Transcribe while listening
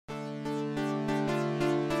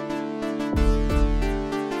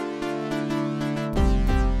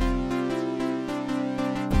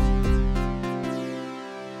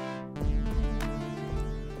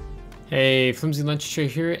Hey, FlimsyLunchTray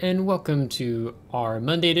here, and welcome to our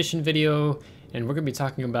Monday edition video, and we're going to be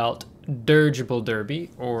talking about Dirigible Derby,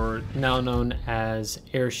 or now known as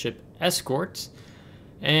Airship Escort.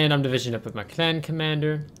 And I'm division up with my clan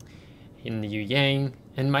commander in the Yu Yang,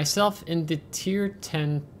 and myself in the tier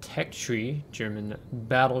 10 tech tree German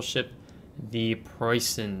battleship, the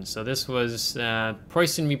Preussen. So this was,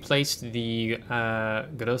 Preussen replaced the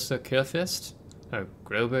Große Kurfürst,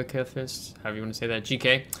 Grobe Kurfürst, however you want to say that,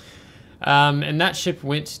 GK. And that ship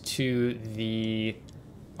went to the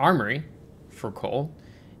armory for coal,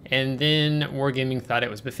 and then Wargaming thought it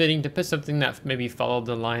was befitting to put something that maybe followed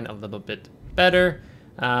the line a little bit better,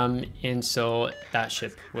 and so that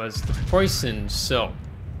ship was the Preussen. So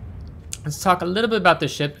let's talk a little bit about the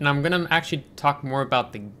ship, and I'm going to actually talk more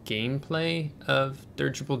about the gameplay of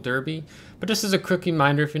Dirigible Derby, but just as a quick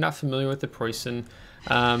reminder, if you're not familiar with the Preussen,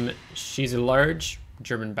 she's a large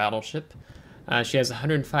German battleship. She has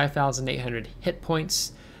 105,800 hit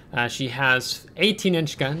points. She has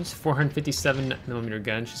 18-inch guns, 457mm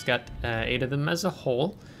guns. She's got 8 of them as a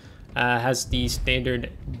whole. Has the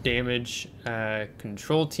standard damage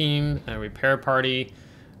control team, repair party,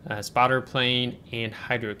 spotter plane, and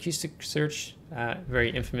hydroacoustic search. Very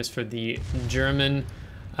infamous for the German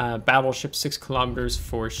battleship, 6 kilometers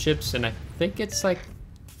for ships, and I think it's like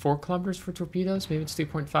 4 kilometers for torpedoes. Maybe it's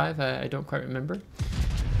 3.5. I don't quite remember.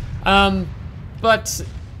 But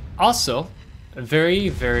also, very,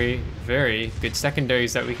 very, very good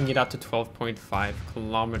secondaries that we can get out to 12.5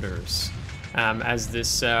 kilometers. As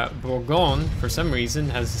this Bourgogne, for some reason,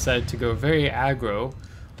 has decided to go very aggro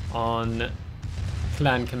on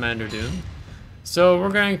Clan Commander Doom. So we're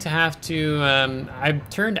going to have to, I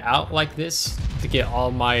turned out like this to get all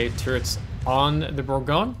my turrets on the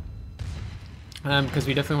Bourgogne. Because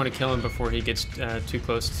we definitely want to kill him before he gets too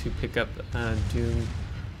close to pick up Doom.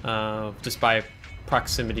 Just by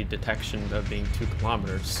proximity detection of being 2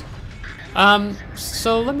 kilometers.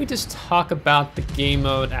 So let me just talk about the game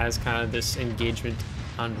mode as kind of this engagement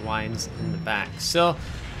unwinds in the back. So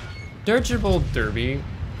Dirigible Derby,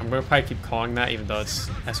 I'm going to probably keep calling that even though it's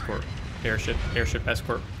Escort, Airship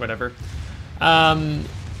Escort, whatever,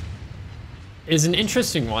 is an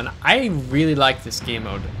interesting one. I really like this game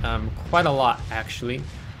mode quite a lot, actually.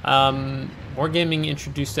 Wargaming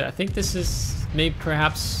introduced it. I think this is maybe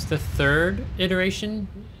perhaps the 3rd iteration,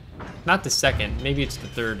 not the 2nd, maybe it's the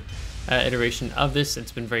 3rd iteration of this.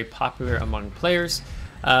 It's been very popular among players,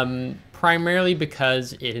 primarily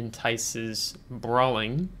because it entices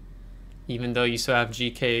brawling, even though you still have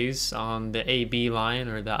GKs on the AB line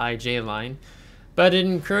or the IJ line, but it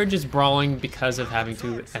encourages brawling because of having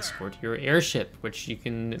to escort your airship, which you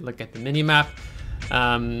can look at the mini-map.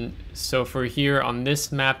 So for here on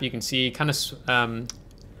this map, you can see kind of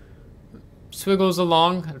swiggles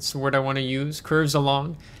along, that's the word I want to use, curves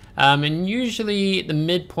along, and usually the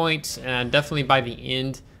midpoint, definitely by the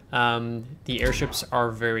end, the airships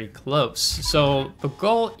are very close. So the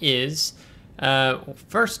goal is,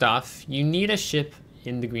 first off, you need a ship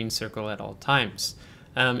in the green circle at all times.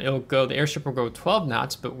 The airship will go 12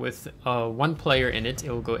 knots, but with 1 player in it,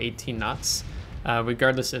 it will go 18 knots.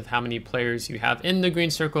 Regardless of how many players you have in the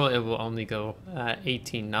green circle, it will only go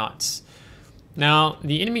 18 knots. Now,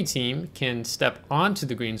 the enemy team can step onto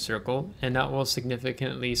the green circle, and that will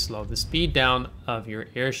significantly slow the speed down of your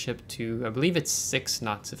airship to, I believe it's 6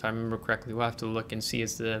 knots, if I remember correctly. We'll have to look and see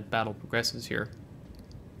as the battle progresses here.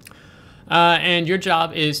 And your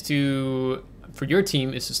job is to, for your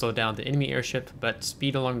team, is to slow down the enemy airship, but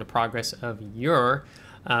speed along the progress of your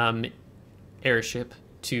airship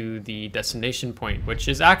to the destination point, which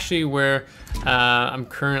is actually where I'm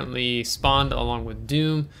currently spawned along with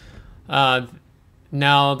Doom.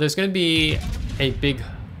 Now, there's going to be a big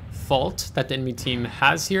fault that the enemy team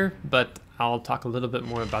has here, but I'll talk a little bit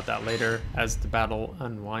more about that later as the battle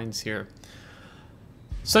unwinds here.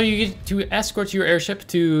 So you get to escort your airship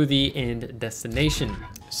to the end destination.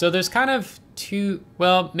 So there's kind of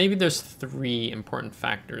maybe there's 3 important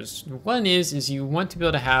factors. One is you want to be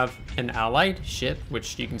able to have an allied ship,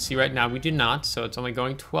 which you can see right now we do not, so it's only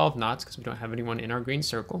going 12 knots because we don't have anyone in our green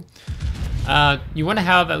circle. You want to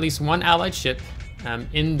have at least 1 allied ship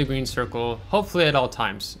in the green circle, hopefully at all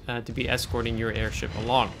times, to be escorting your airship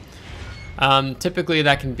along. Typically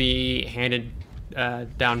that can be handed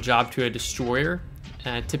down job to a destroyer.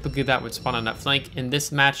 Typically that would spawn on that flank. In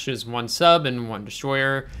this match, there's 1 sub and 1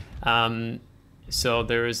 destroyer. So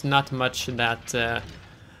there is not much that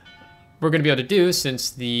we're going to be able to do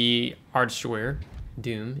since our destroyer,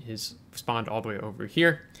 Doom, is spawned all the way over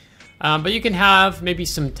here. But you can have maybe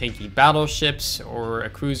some tanky battleships or a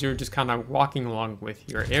cruiser just kind of walking along with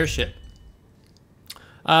your airship.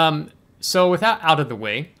 So with that out of the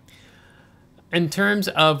way, in terms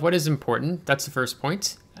of what is important, that's the first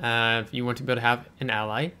point. You want to be able to have an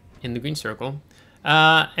ally in the green circle.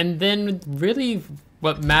 And then really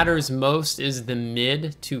what matters most is the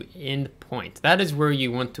mid to end point. That is where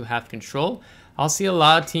you want to have control. I'll see a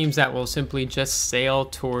lot of teams that will simply just sail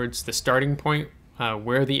towards the starting point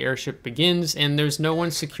where the airship begins, and there's no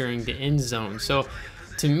one securing the end zone. So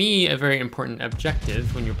to me, a very important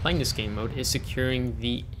objective when you're playing this game mode is securing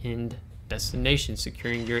the end destination,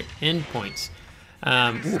 securing your end points.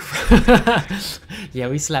 Yeah,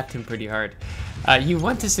 we slapped him pretty hard. You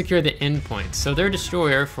want to secure the end point. So their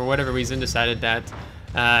destroyer, for whatever reason, decided that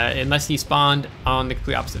unless he spawned on the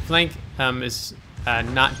complete opposite flank, is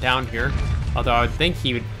not down here. Although I would think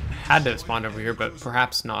he had to have spawned over here, but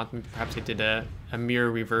perhaps not. Perhaps he did a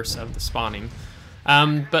mirror reverse of the spawning.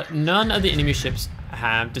 But none of the enemy ships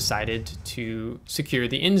have decided to secure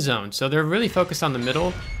the end zone. So they're really focused on the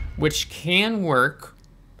middle, which can work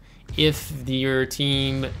if your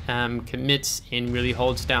team commits and really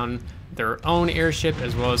holds down their own airship,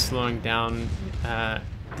 as well as slowing down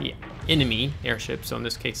the enemy airship, so in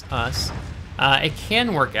this case us. It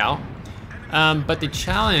can work out, but the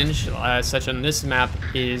challenge such on this map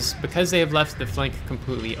is because they have left the flank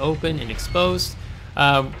completely open and exposed,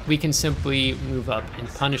 we can simply move up and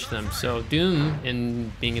punish them. So Doom,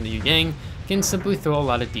 in being in the Yang, can simply throw a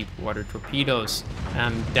lot of deep water torpedoes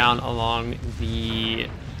down along the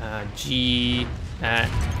G,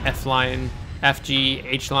 F line, FG,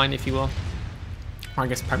 H line, if you will, or I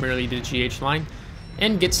guess primarily the GH line,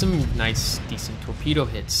 and get some nice, decent torpedo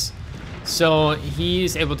hits. So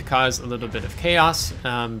he's able to cause a little bit of chaos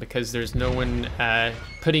because there's no one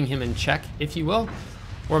putting him in check, if you will.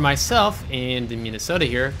 Or myself and in Minnesota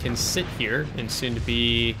here can sit here, and soon to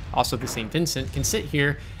be also the St. Vincent, can sit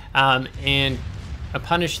here and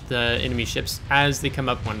punish the enemy ships as they come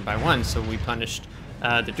up one by one. So we punished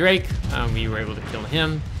the Drake, we were able to kill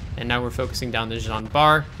him, and now we're focusing down the Jean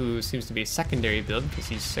Bar, who seems to be a secondary build because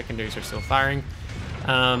these secondaries are still firing,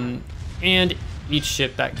 and each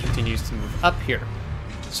ship that continues to move up here.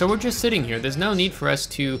 So we're just sitting here. There's no need for us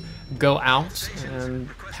to go out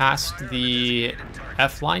past the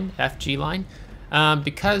F line, FG line,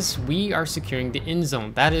 because we are securing the end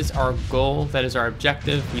zone. That is our goal, that is our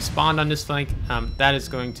objective. We spawned on this flank, that is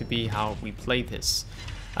going to be how we play this.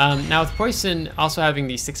 Now with Preussen also having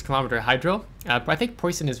the 6-kilometer hydro, I think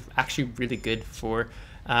Preussen is actually really good for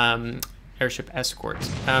airship escorts.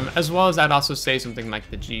 As well as I'd also say something like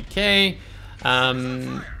the GK,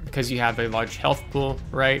 because you have a large health pool,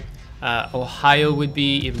 right? Ohio would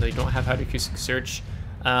be, even though you don't have hydroacoustic search.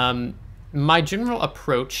 My general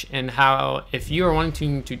approach and how, if you are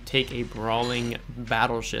wanting to take a brawling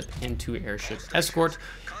battleship into airship escort,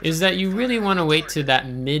 is that you really want to wait to that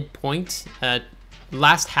midpoint,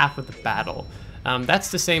 last half of the battle.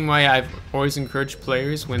 That's the same way I've always encouraged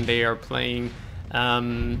players when they are playing,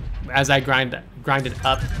 as I grinded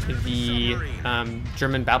up the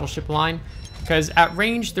German battleship line, because at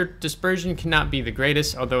range their dispersion cannot be the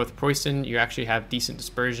greatest, although with Preussen you actually have decent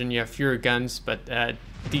dispersion. You have fewer guns, but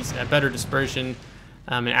better dispersion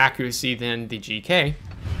and accuracy than the GK.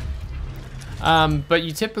 But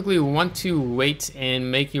you typically want to wait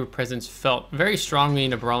and make your presence felt very strongly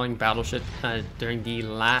in a brawling battleship during the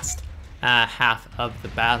last half of the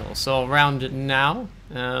battle. So around now,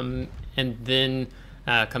 and then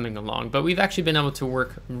coming along. But we've actually been able to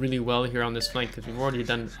work really well here on this flank because we've already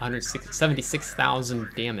done 176,000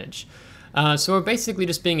 damage. So we're basically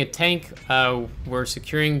just being a tank. We're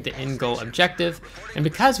securing the end goal objective, and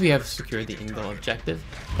because we have secured the end goal objective,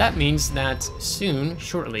 that means that soon,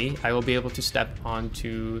 shortly, I will be able to step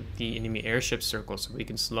onto the enemy airship circle so we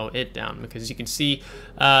can slow it down. Because you can see,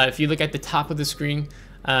 if you look at the top of the screen,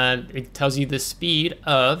 it tells you the speed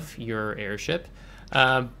of your airship,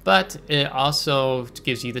 but it also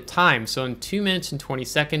gives you the time. So in 2 minutes and 20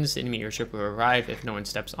 seconds, the enemy airship will arrive if no one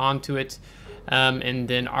steps onto it. And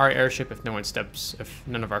then our airship, if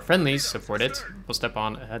none of our friendlies support it, will step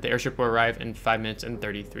on. The airship will arrive in 5 minutes and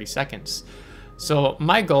 33 seconds. So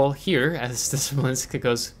my goal here, as this Basilisk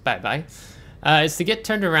goes bye-bye, is to get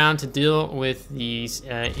turned around to deal with these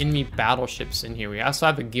enemy battleships in here. We also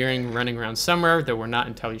have a Gearing running around somewhere, though we're not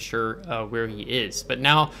entirely sure where he is. But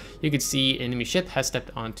now you can see an enemy ship has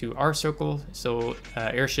stepped onto our circle, so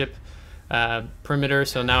airship perimeter,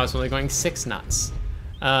 so now it's only going 6 knots.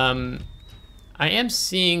 I am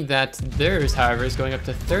seeing that theirs, however, is going up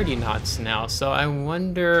to 30 knots now, so I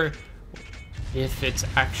wonder if it's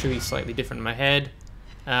actually slightly different in my head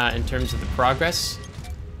in terms of the progress.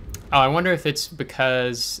 Oh, I wonder if it's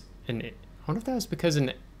because I wonder if that was because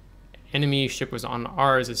an enemy ship was on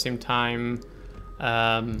ours at the same time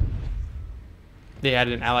they had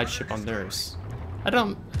an allied ship on theirs.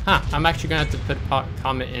 I'm actually gonna have to put a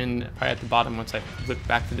comment in right at the bottom once I look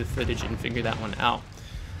back to the footage and figure that one out.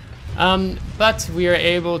 But we are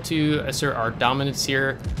able to assert our dominance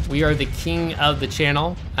here. We are the king of the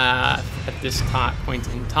channel at this point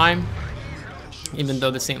in time, even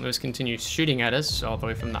though the St. Louis continues shooting at us all the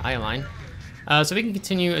way from the eye line. So we can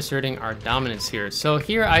continue asserting our dominance here. So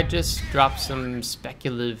here I just dropped some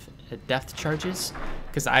speculative depth charges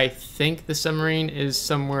because I think the submarine is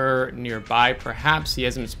somewhere nearby. Perhaps he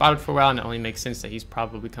hasn't been spotted for a while, and it only makes sense that he's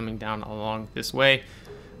probably coming down along this way.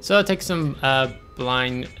 So I'll take some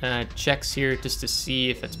blind checks here just to see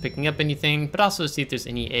if it's picking up anything, but also to see if there's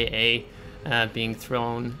any AA being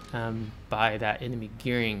thrown by that enemy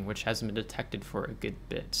gearing, which hasn't been detected for a good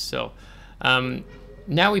bit. So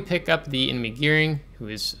now we pick up the enemy gearing, who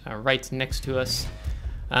is right next to us.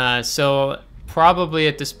 So probably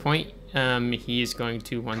at this point, he is going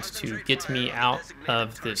to want to get me out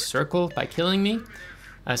of this circle by killing me.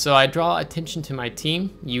 So I draw attention to my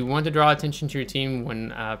team. You want to draw attention to your team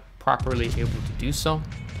when properly able to do so.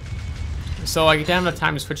 So I don't have enough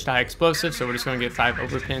time to switch to high explosive, so we're just going to get 5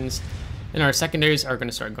 overpins. And our secondaries are going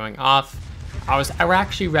to start going off. I was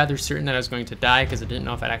actually rather certain that I was going to die because I didn't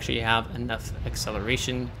know if I'd actually have enough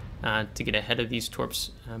acceleration to get ahead of these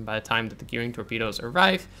torps by the time that the gearing torpedoes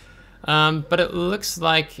arrive. But it looks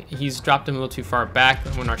like he's dropped them a little too far back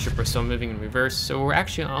when our ship was still moving in reverse. So we're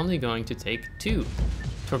actually only going to take 2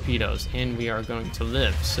 torpedoes and we are going to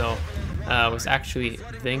live. So I was actually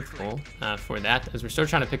thankful for that, as we're still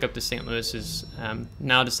trying to pick up the St. Louis is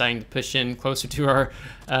now deciding to push in closer to our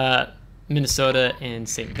Minnesota and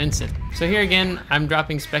St. Vincent. So here again, I'm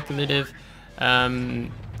dropping speculative.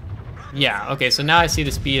 Yeah, okay, so now I see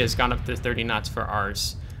the speed has gone up to 30 knots for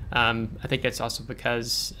ours. I think that's also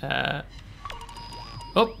because, and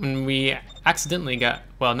we accidentally got,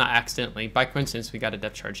 well, not accidentally, by coincidence, we got a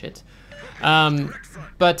depth charge hit.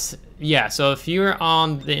 But yeah, so if you're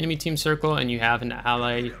on the enemy team circle and you have an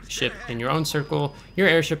ally ship in your own circle, your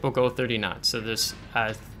airship will go 30 knots. So there's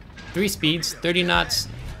 3 speeds, 30 knots,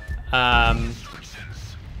 4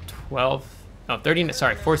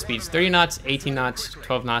 speeds, 30 knots, 18 knots,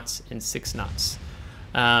 12 knots, and 6 knots.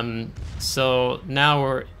 So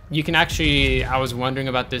now you can actually, I was wondering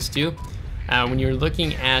about this too. When you're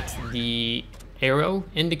looking at the arrow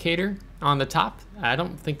indicator on the top, I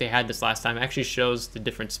don't think they had this last time. It actually shows the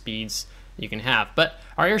different speeds you can have. But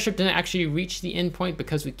our airship didn't actually reach the end point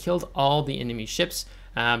because we killed all the enemy ships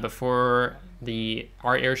before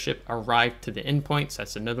our airship arrived to the end point. So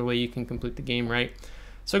that's another way you can complete the game right.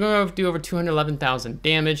 So I'm going to do over 211,000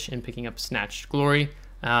 damage and picking up Snatched Glory.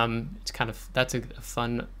 That's a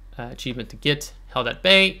fun achievement to get. Held at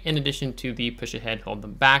bay, in addition to the push ahead, hold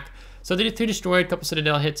them back. So they did 3 destroyed, a couple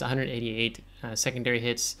Citadel hits, 188 secondary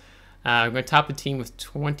hits. I'm going to top the team with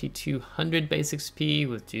 2,200 base XP,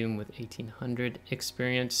 with Doom with 1,800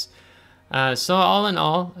 experience. So all in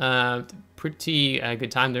all, pretty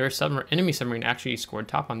good time there. Enemy submarine actually scored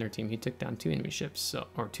top on their team. He took down 2 enemy ships,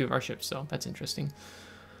 or 2 of our ships, so that's interesting.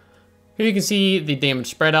 Here you can see the damage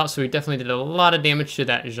spread out, so we definitely did a lot of damage to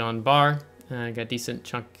that Jean Bar. Got decent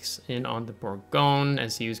chunks in on the Bourgogne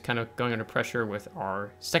as he was kind of going under pressure with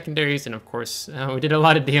our secondaries, and of course we did a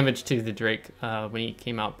lot of damage to the Drake when he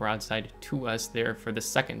came out broadside to us there for the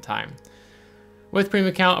 2nd time. With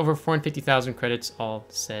premium count over 450,000 credits, all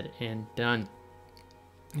said and done.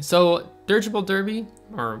 So Dirigible Derby,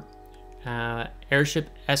 or Airship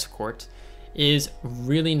Escort, is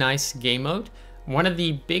really nice game mode. One of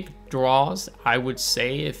the big draws, I would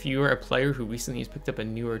say, if you're a player who recently has picked up a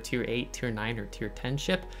newer Tier 8, Tier 9, or Tier 10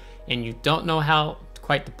 ship, and you don't know how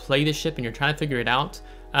quite to play the ship and you're trying to figure it out,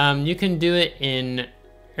 you can do it in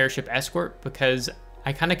Airship Escort, because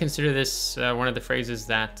I kind of consider this one of the phrases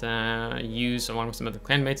that use along with some other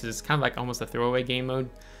clanmates. It's kind of like almost a throwaway game mode,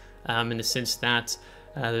 in the sense that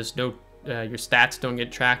there's no your stats don't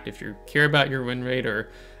get tracked if you care about your win rate or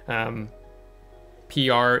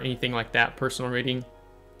PR, anything like that, personal rating.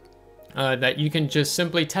 That you can just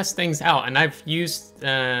simply test things out. And I've used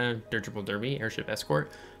Dirigible Derby, Airship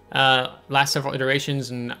Escort, last several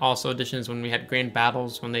iterations and also editions when we had grand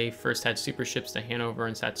battles, when they first had super ships to Hanover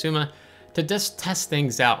and Satsuma, to just test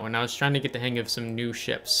things out when I was trying to get the hang of some new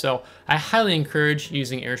ships. So I highly encourage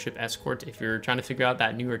using Airship Escort if you're trying to figure out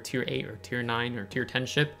that newer Tier 8 or Tier 9 or Tier 10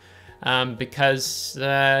 ship, because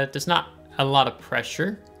there's not a lot of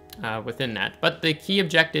pressure within that. But the key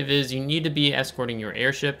objective is you need to be escorting your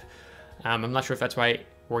airship. I'm not sure if that's why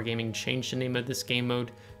Wargaming changed the name of this game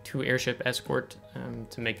mode to Airship Escort,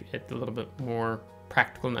 to make it a little bit more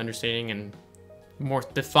practical and understanding and more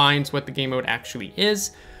defines what the game mode actually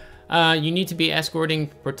is. You need to be escorting,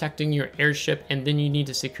 protecting your airship, and then you need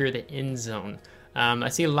to secure the end zone. I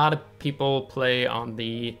see a lot of people play on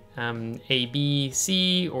the A, B,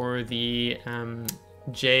 C or the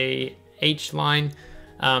J, H line,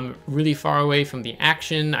 really far away from the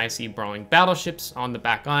action. I see brawling battleships on the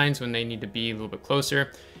back lines when they need to be a little bit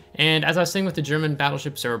closer. And as I was saying with the German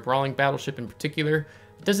battleships, or a brawling battleship in particular,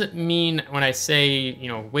 it doesn't mean when I say, you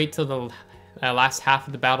know, wait till the last half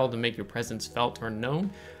of the battle to make your presence felt or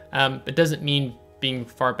known. It doesn't mean being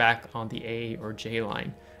far back on the A or J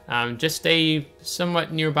line. Just stay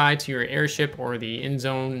somewhat nearby to your airship or the end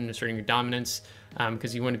zone and asserting your dominance,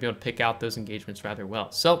 because you want to be able to pick out those engagements rather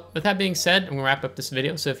well. So with that being said, I'm going to wrap up this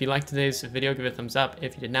video. So if you liked today's video, give it a thumbs up.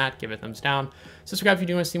 If you did not, give it a thumbs down. Subscribe if you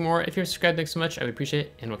do want to see more. If you're subscribed, thanks so much. I would appreciate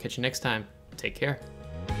it, and we'll catch you next time. Take care.